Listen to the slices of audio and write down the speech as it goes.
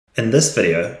In this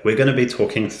video, we're going to be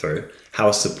talking through how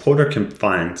a supporter can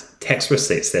find tax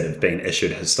receipts that have been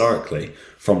issued historically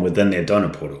from within their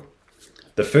donor portal.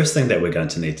 The first thing that we're going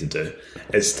to need to do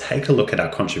is take a look at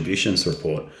our contributions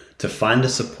report to find a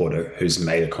supporter who's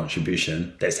made a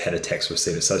contribution that's had a tax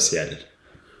receipt associated.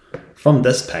 From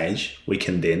this page, we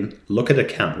can then look at an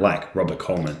account like Robert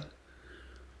Coleman.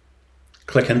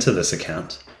 Click into this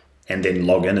account and then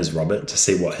log in as Robert to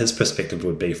see what his perspective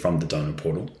would be from the donor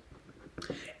portal.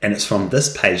 And it's from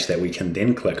this page that we can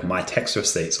then click My Tax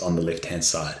Receipts on the left-hand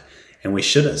side. And we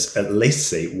should at least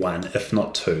see one, if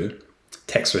not two,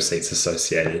 tax receipts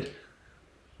associated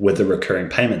with the recurring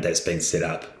payment that's been set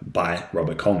up by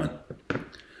Robert Coleman.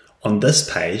 On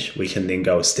this page, we can then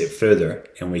go a step further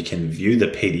and we can view the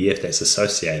PDF that's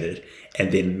associated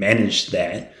and then manage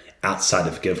that outside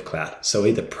of GiveCloud. So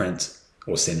either print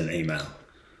or send an email.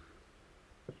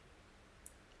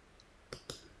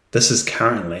 This is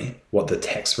currently what the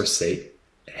tax receipt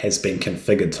has been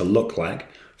configured to look like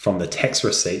from the tax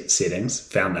receipt settings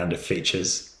found under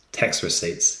Features, Tax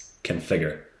Receipts,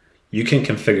 Configure. You can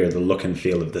configure the look and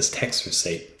feel of this tax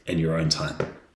receipt in your own time.